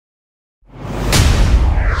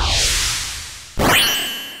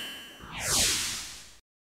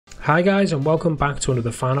Hi guys, and welcome back to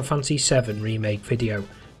another Final Fantasy VII Remake video.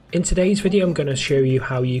 In today's video I'm going to show you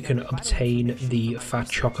how you can obtain the Fat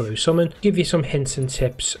Chocobo summon, give you some hints and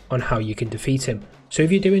tips on how you can defeat him. So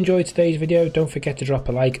if you do enjoy today's video, don't forget to drop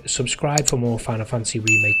a like, subscribe for more Final Fantasy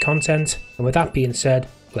Remake content, and with that being said,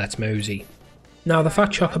 let's mosey. Now, the Fat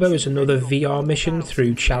Chocobo is another VR mission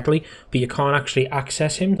through Chadley, but you can't actually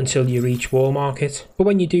access him until you reach War Market. But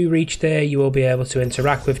when you do reach there, you will be able to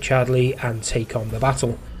interact with Chadley and take on the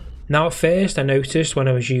battle. Now, at first I noticed when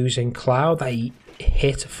I was using Cloud that he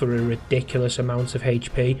hit for a ridiculous amount of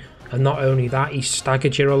HP, and not only that, he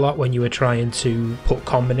staggered you a lot when you were trying to put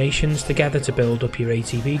combinations together to build up your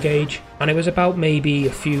ATB gauge. And it was about maybe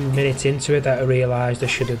a few minutes into it that I realised I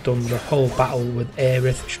should have done the whole battle with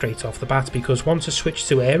Aerith straight off the bat, because once I switched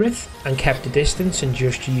to Aerith and kept the distance and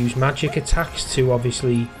just used magic attacks to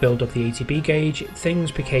obviously build up the ATB gauge, things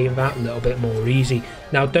became that little bit more easy.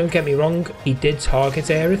 Now, don't get me wrong, he did target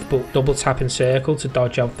Aerith, but double tapping circle to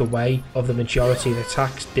dodge out the way of the majority of the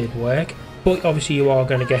attacks did work. But obviously you are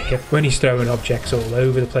going to get hit when he's throwing objects all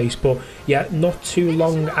over the place. But yeah, not too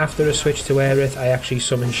long after I switched to Aerith, I actually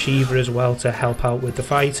summoned Shiva as well to help out with the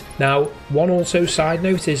fight. Now, one also side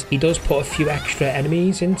note is he does put a few extra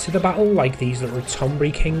enemies into the battle, like these little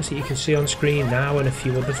Tombury Kings that you can see on screen now and a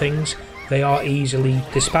few other things. They are easily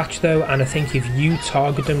dispatched though, and I think if you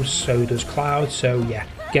target them, so does Cloud. So yeah,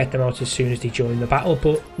 get them out as soon as they join the battle.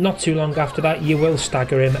 But not too long after that, you will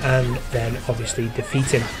stagger him and then obviously defeat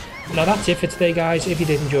him. Now that's it for today guys. If you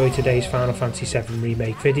did enjoy today's Final Fantasy VII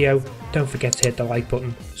Remake video, don't forget to hit the like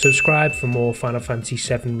button, subscribe for more Final Fantasy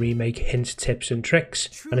VII Remake hints, tips and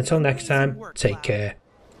tricks, and until next time, take care.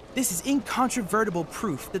 This is incontrovertible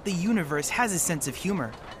proof that the universe has a sense of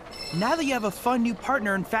humor. Now that you have a fun new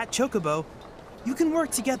partner in Fat Chocobo, you can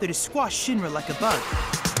work together to squash Shinra like a bug.